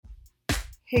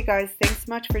Hey guys, thanks so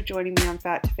much for joining me on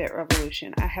Fat to Fit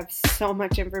Revolution. I have so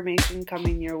much information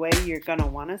coming your way, you're going to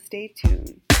want to stay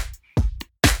tuned.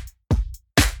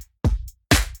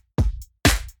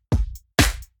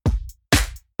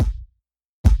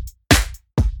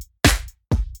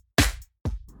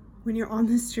 When you're on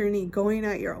this journey, going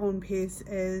at your own pace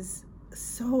is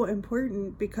so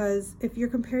important, because if you're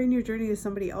comparing your journey to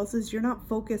somebody else's, you're not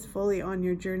focused fully on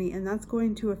your journey, and that's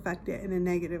going to affect it in a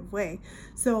negative way.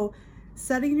 So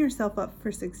setting yourself up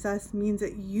for success means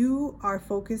that you are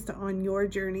focused on your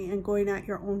journey and going at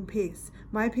your own pace.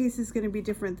 My pace is going to be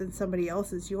different than somebody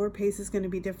else's. Your pace is going to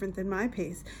be different than my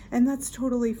pace. And that's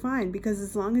totally fine, because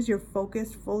as long as you're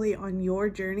focused fully on your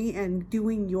journey and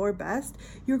doing your best,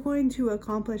 you're going to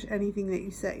accomplish anything that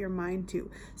you set your mind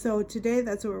to. So today,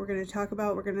 that's what we're going to talk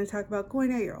about. We're going to talk about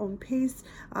going at your own pace,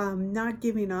 not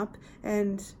giving up,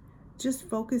 and just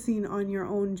focusing on your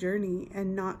own journey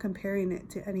and not comparing it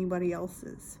to anybody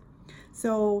else's.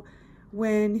 So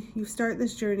when you start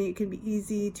this journey, it can be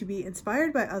easy to be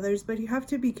inspired by others, but you have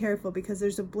to be careful, because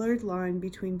there's a blurred line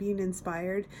between being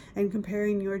inspired and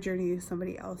comparing your journey to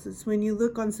somebody else's. When you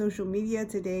look on social media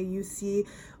today, you see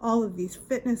all of these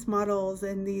fitness models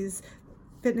and these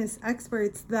fitness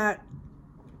experts that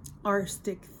are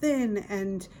stick thin,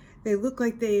 and they look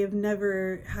like they have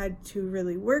never had to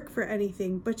really work for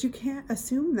anything, but you can't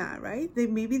assume that, right?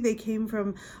 Maybe they came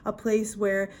from a place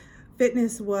where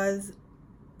fitness was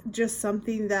just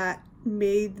something that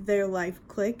made their life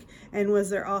click and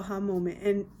was their aha moment.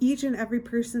 And each and every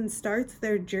person starts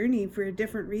their journey for a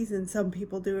different reason. Some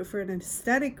people do it for an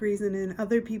aesthetic reason, and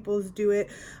other people do it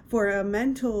for a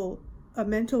mental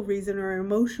reason or an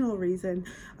emotional reason.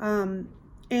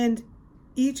 And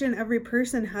each and every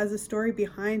person has a story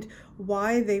behind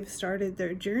why they've started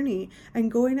their journey, and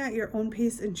going at your own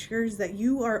pace ensures that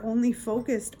you are only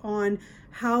focused on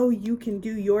how you can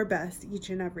do your best each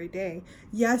and every day.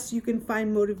 Yes, you can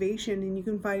find motivation and you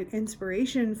can find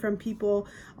inspiration from people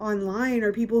online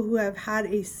or people who have had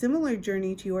a similar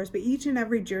journey to yours, but each and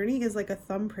every journey is like a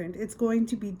thumbprint. It's going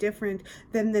to be different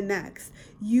than the next.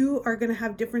 You are going to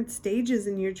have different stages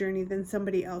in your journey than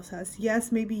somebody else has.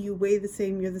 Yes, maybe you weigh the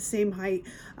same, you're the same height,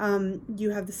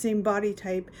 you have the same body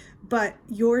type, but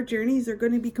your journeys are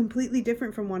going to be completely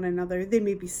different from one another. They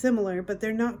may be similar, but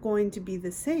they're not going to be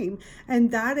the same.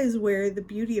 And that is where the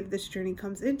beauty of this journey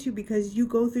comes into, because you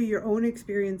go through your own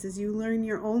experiences, you learn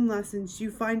your own lessons, you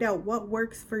find out what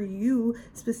works for you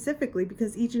specifically,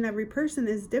 because each and every person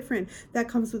is different. That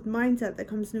comes with mindset, that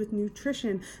comes with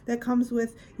nutrition, that comes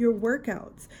with your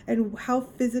workouts and how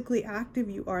physically active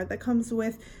you are, that comes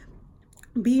with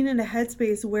being in a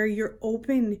headspace where you're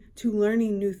open to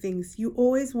learning new things. You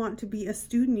always want to be a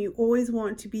student. You always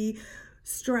want to be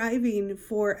striving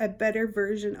for a better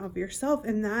version of yourself.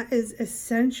 And that is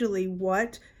essentially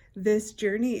what this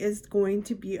journey is going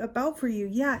to be about for you.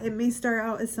 Yeah, it may start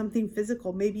out as something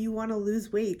physical. Maybe you want to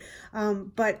lose weight,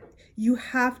 but you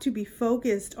have to be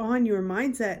focused on your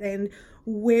mindset and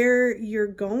where you're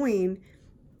going,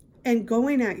 and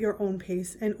going at your own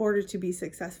pace in order to be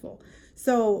successful.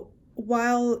 So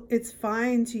while it's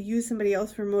fine to use somebody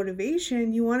else for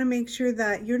motivation, you want to make sure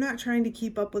that you're not trying to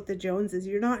keep up with the Joneses.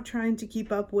 You're not trying to keep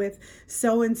up with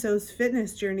so-and-so's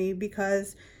fitness journey,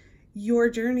 because your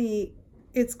journey,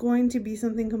 it's going to be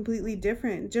something completely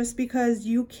different. Just because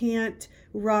you can't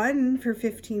run for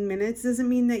 15 minutes doesn't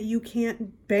mean that you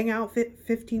can't bang out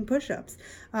 15 push-ups,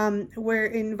 where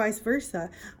in vice versa.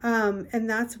 And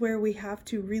that's where we have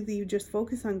to really just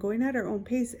focus on going at our own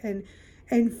pace and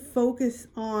focus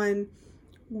on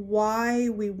why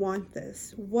we want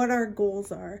this, what our goals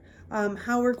are,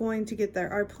 how we're going to get there,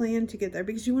 our plan to get there,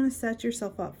 because you want to set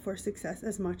yourself up for success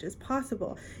as much as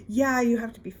possible. Yeah, you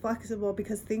have to be flexible,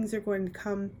 because things are going to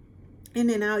come in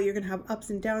and out. You're going to have ups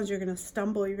and downs. You're going to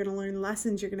stumble. You're going to learn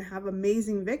lessons. You're going to have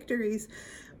amazing victories.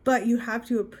 But you have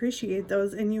to appreciate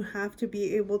those, and you have to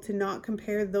be able to not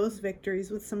compare those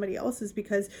victories with somebody else's,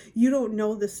 because you don't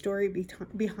know the story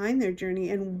behind their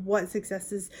journey and what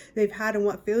successes they've had and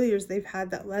what failures they've had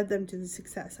that led them to the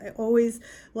success. I always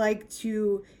like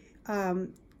to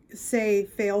say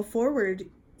fail forward.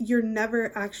 You're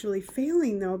never actually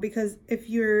failing though, because if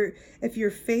you're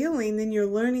failing, then you're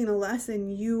learning a lesson.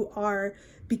 You are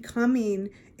becoming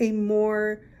a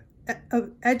more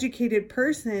educated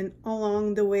person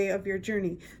along the way of your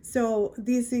journey. So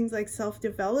these things like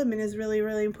self-development is really,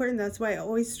 really important. That's why I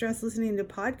always stress listening to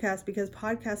podcasts, because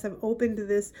podcasts have opened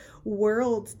this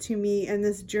world to me and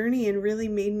this journey and really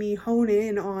made me hone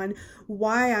in on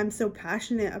why I'm so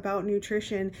passionate about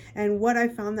nutrition and what I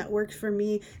found that works for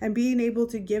me, and being able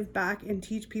to give back and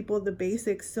teach people the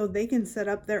basics so they can set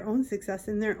up their own success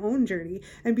in their own journey,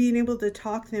 and being able to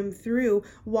talk them through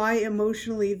why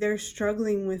emotionally they're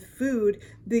struggling with food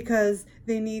because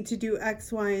they need to do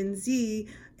X, Y, and Z,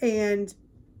 and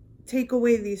take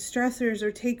away these stressors,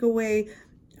 or take away,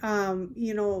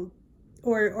 you know,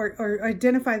 or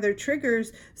identify their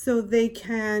triggers so they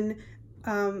can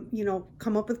you know,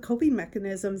 come up with coping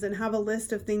mechanisms and have a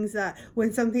list of things that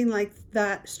when something like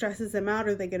that stresses them out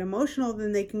or they get emotional,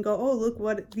 then they can go, oh, look,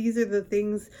 what these are the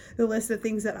things, the list of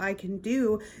things that I can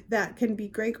do that can be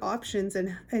great options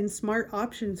and smart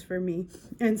options for me,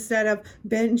 instead of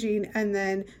binging and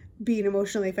then being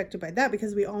emotionally affected by that,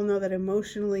 because we all know that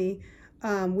emotionally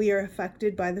we are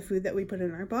affected by the food that we put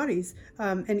in our bodies,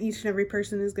 and each and every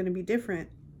person is going to be different.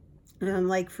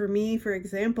 Like for me, for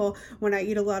example, when I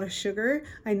eat a lot of sugar,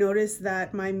 I notice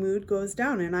that my mood goes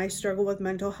down and I struggle with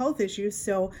mental health issues.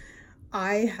 So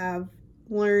I have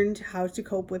learned how to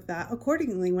cope with that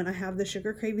accordingly. When I have the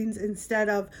sugar cravings, instead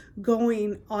of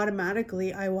going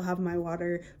automatically, I will have my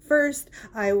water first.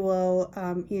 I will,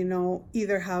 you know,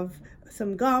 either have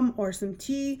some gum or some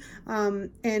tea.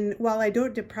 And while I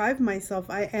don't deprive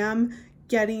myself, I am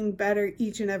getting better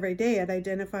each and every day at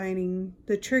identifying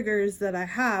the triggers that I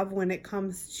have when it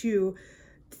comes to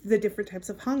the different types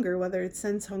of hunger, whether it's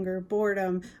sense hunger,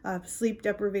 boredom, sleep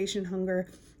deprivation hunger,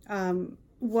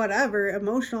 whatever,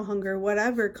 emotional hunger,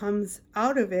 whatever comes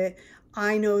out of it.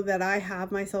 I know that I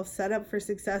have myself set up for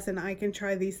success and I can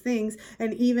try these things.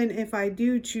 And even if I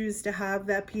do choose to have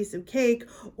that piece of cake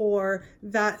or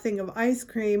that thing of ice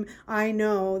cream, I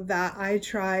know that I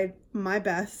tried my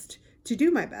best to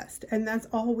do my best. And that's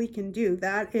all we can do.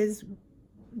 That is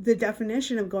the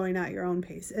definition of going at your own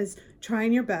pace, is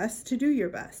trying your best to do your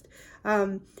best.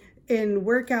 In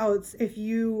workouts, if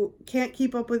you can't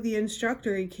keep up with the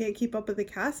instructor, you can't keep up with the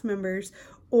cast members,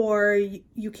 or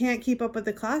you can't keep up with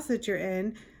the class that you're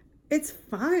in, it's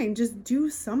fine. Just do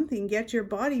something, get your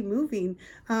body moving.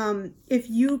 If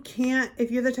you're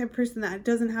the type of person that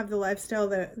doesn't have the lifestyle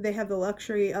that they have the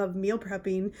luxury of meal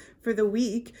prepping for the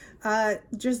week,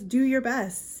 just do your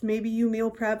best. Maybe you meal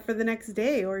prep for the next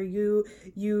day, or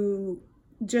you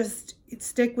just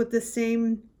stick with the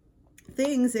same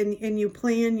things and you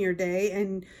plan your day,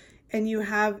 and you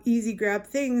have easy grab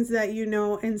things that, you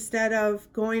know, instead of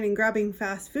going and grabbing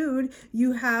fast food,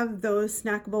 you have those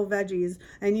snackable veggies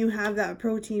and you have that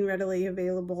protein readily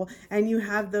available, and you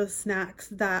have those snacks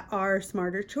that are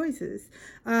smarter choices.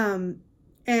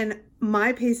 And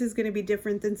my pace is going to be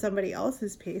different than somebody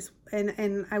else's pace.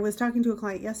 And I was talking to a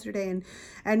client yesterday,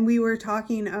 and we were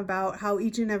talking about how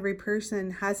each and every person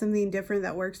has something different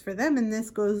that works for them. And this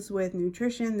goes with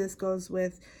nutrition, this goes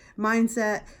with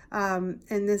mindset,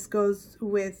 and this goes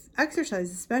with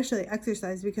exercise, especially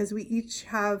exercise, because we each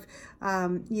have,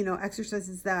 you know,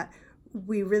 exercises that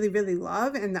we really, really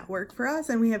love and that work for us.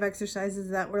 And we have exercises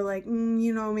that we're like,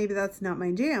 you know, maybe that's not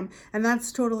my jam. And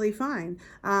that's totally fine.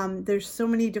 There's so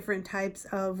many different types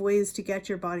of ways to get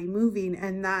your body moving.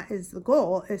 And that is the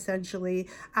goal, essentially,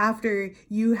 after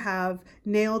you have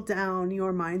nailed down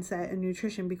your mindset and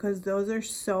nutrition, because those are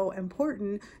so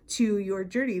important to your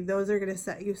journey. Those are going to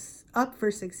set you up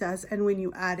for success. And when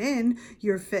you add in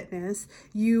your fitness,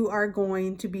 you are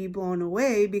going to be blown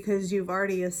away, because you've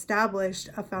already established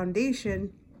a foundation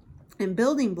and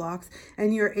building blocks,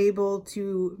 and you're able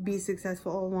to be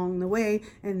successful along the way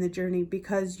in the journey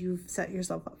because you've set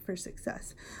yourself up for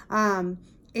success.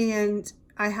 And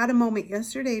I had a moment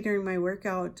yesterday during my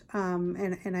workout,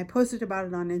 and I posted about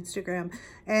it on Instagram,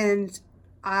 and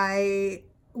I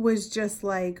was just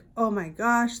like, oh my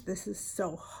gosh, this is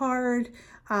so hard.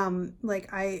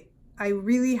 Like I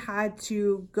really had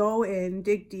to go in,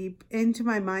 dig deep into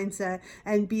my mindset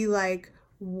and be like,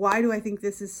 why do I think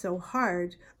this is so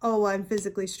hard? Oh, I'm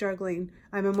physically struggling.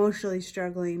 I'm emotionally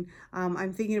struggling.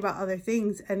 I'm thinking about other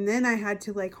things. And then I had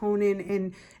to like hone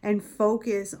in and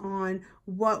focus on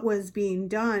what was being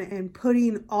done and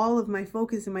putting all of my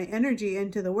focus and my energy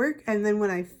into the work. And then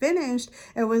when I finished,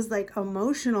 it was like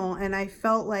emotional, and I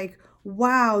felt like,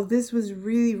 wow, this was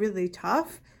really, really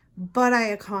tough, but I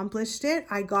accomplished it.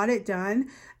 I got it done.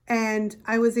 And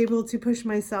I was able to push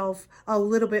myself a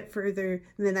little bit further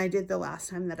than I did the last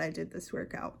time that I did this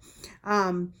workout.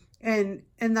 And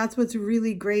that's what's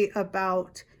really great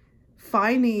about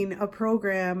finding a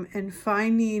program and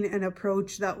finding an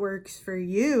approach that works for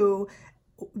you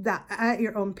that at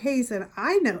your own pace. And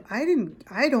I know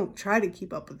I don't try to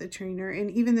keep up with the trainer,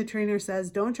 and even the trainer says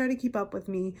don't try to keep up with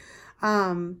me,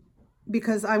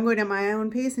 because I'm going at my own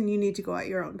pace and you need to go at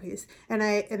your own pace.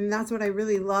 And that's what I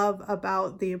really love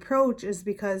about the approach, is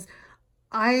because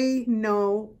I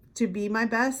know to be my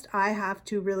best I have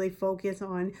to really focus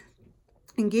on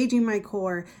engaging my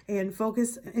core and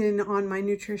focus in on my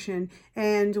nutrition.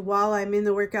 And while I'm in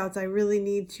the workouts, I really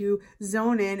need to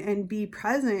zone in and be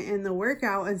present in the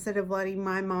workout instead of letting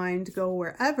my mind go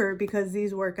wherever, because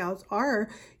these workouts are,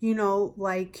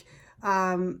 like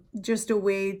just a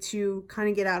way to kind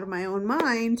of get out of my own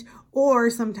mind, or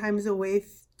sometimes a way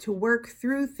to work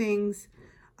through things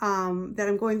that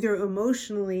I'm going through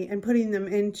emotionally and putting them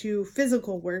into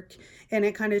physical work, and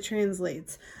it kind of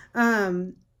translates.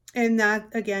 And that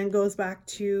again goes back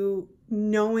to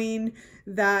knowing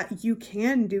that you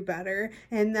can do better,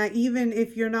 and that even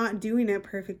if you're not doing it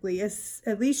perfectly,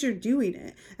 at least you're doing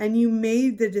it. And you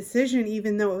made the decision,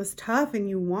 even though it was tough and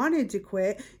you wanted to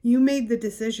quit, you made the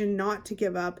decision not to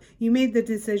give up. You made the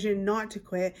decision not to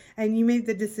quit, and you made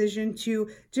the decision to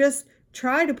just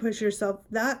try to push yourself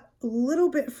that little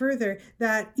bit further,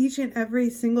 that each and every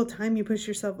single time you push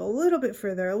yourself a little bit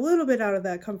further, a little bit out of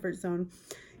that comfort zone,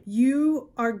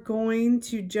 you are going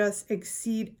to just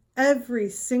exceed every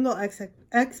single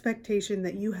expectation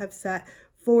that you have set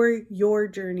for your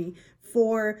journey,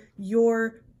 for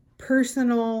your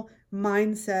personal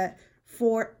mindset,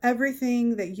 for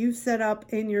everything that you've set up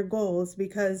in your goals,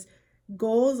 because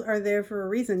goals are there for a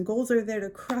reason. Goals are there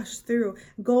to crush through.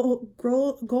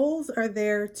 Goals are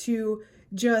there to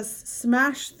just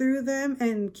smash through them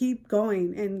and keep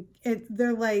going. And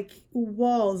they're like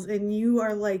walls, and you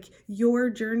are like, your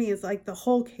journey is like the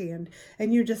Hulk hand,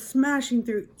 and you're just smashing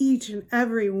through each and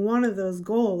every one of those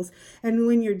goals. And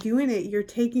when you're doing it, you're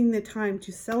taking the time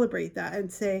to celebrate that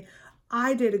and say,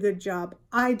 I did a good job.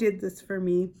 I did this for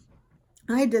me.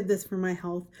 I did this for my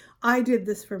health. I did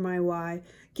this for my why.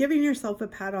 Giving yourself a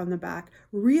pat on the back,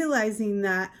 realizing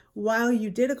that while you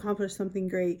did accomplish something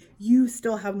great, you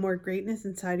still have more greatness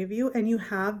inside of you, and you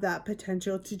have that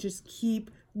potential to just keep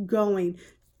going.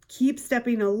 Keep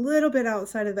stepping a little bit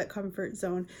outside of that comfort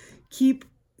zone. Keep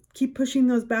pushing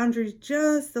those boundaries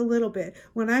just a little bit.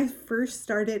 When I first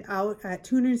started out at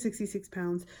 266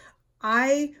 pounds,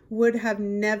 I would have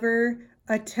never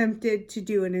attempted to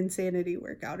do an insanity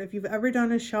workout. If you've ever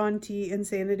done a Shaun T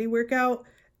insanity workout,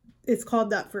 it's called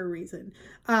that for a reason.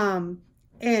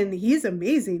 And he's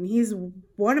amazing. He's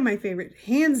one of my favorite,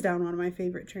 hands down, one of my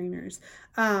favorite trainers.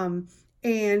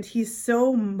 And he's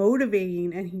so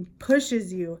motivating, and he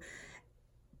pushes you.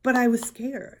 But I was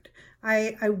scared.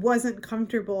 I wasn't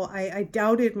comfortable. I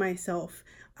doubted myself.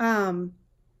 And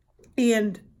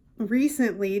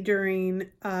recently, during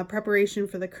preparation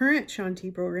for the current Shaun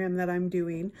T program that I'm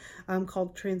doing,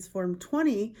 called Transform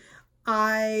 20,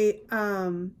 I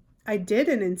did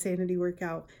an insanity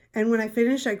workout, and when I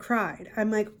finished, I cried.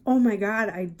 I'm like, oh my God,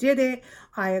 I did it.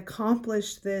 I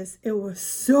accomplished this. It was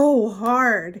so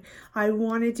hard. I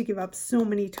wanted to give up so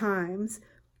many times,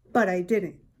 but I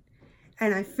didn't.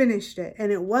 And I finished it,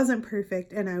 and it wasn't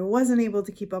perfect, and I wasn't able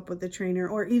to keep up with the trainer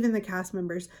or even the cast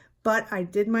members, but I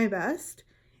did my best.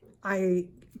 I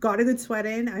got a good sweat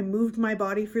in. I moved my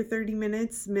body for 30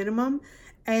 minutes minimum,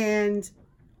 and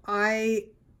I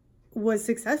was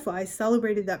successful. I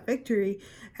celebrated that victory,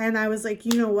 and I was like,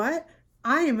 you know what?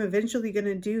 I am eventually going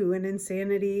to do an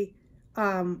insanity,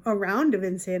 a round of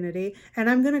insanity, and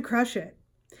I'm going to crush it.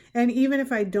 And even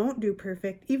if I don't do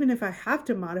perfect, even if I have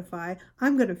to modify,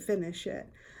 I'm going to finish it.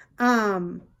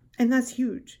 And that's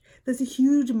huge. That's a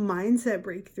huge mindset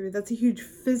breakthrough. That's a huge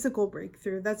physical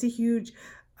breakthrough. That's a huge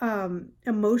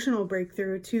emotional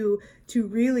breakthrough to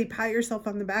really pat yourself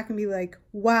on the back and be like,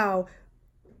 wow,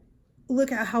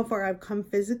 look at how far I've come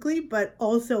physically, but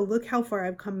also look how far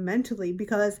I've come mentally,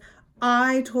 because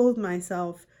I told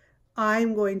myself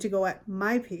I'm going to go at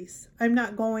my pace. I'm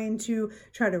not going to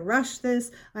try to rush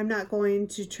this. I'm not going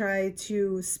to try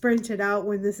to sprint it out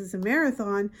when this is a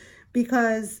marathon,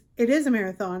 because it is a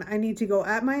marathon. I need to go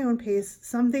at my own pace,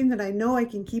 something that I know I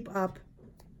can keep up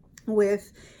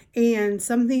with, and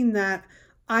something that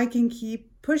I can keep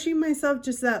pushing myself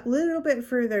just that little bit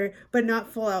further, but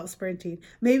not full out sprinting.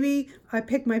 Maybe I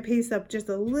pick my pace up just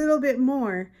a little bit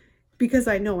more because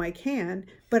I know I can,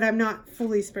 but I'm not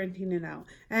fully sprinting it out.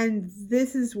 And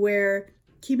this is where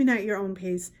keeping at your own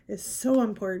pace is so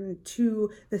important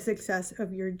to the success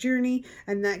of your journey.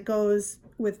 And that goes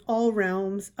with all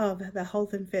realms of the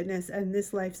health and fitness and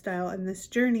this lifestyle and this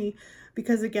journey,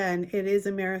 because again, it is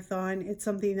a marathon. It's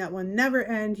something that will never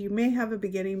end. You may have a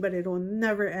beginning, but it will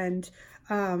never end.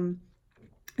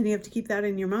 And you have to keep that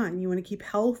in your mind. You want to keep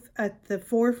health at the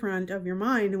forefront of your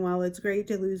mind. And while it's great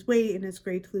to lose weight and it's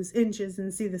great to lose inches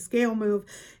and see the scale move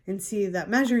and see that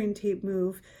measuring tape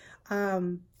move,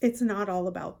 it's not all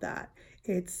about that.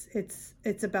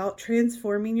 It's about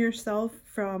transforming yourself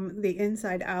from the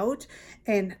inside out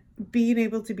and being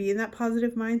able to be in that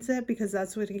positive mindset, because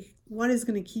that's what is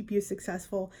going to keep you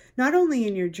successful, not only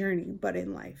in your journey, but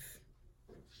in life.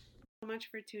 So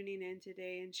much for tuning in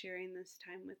today and sharing this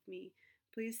time with me.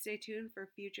 Please stay tuned for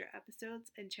future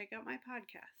episodes and check out my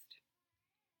podcast.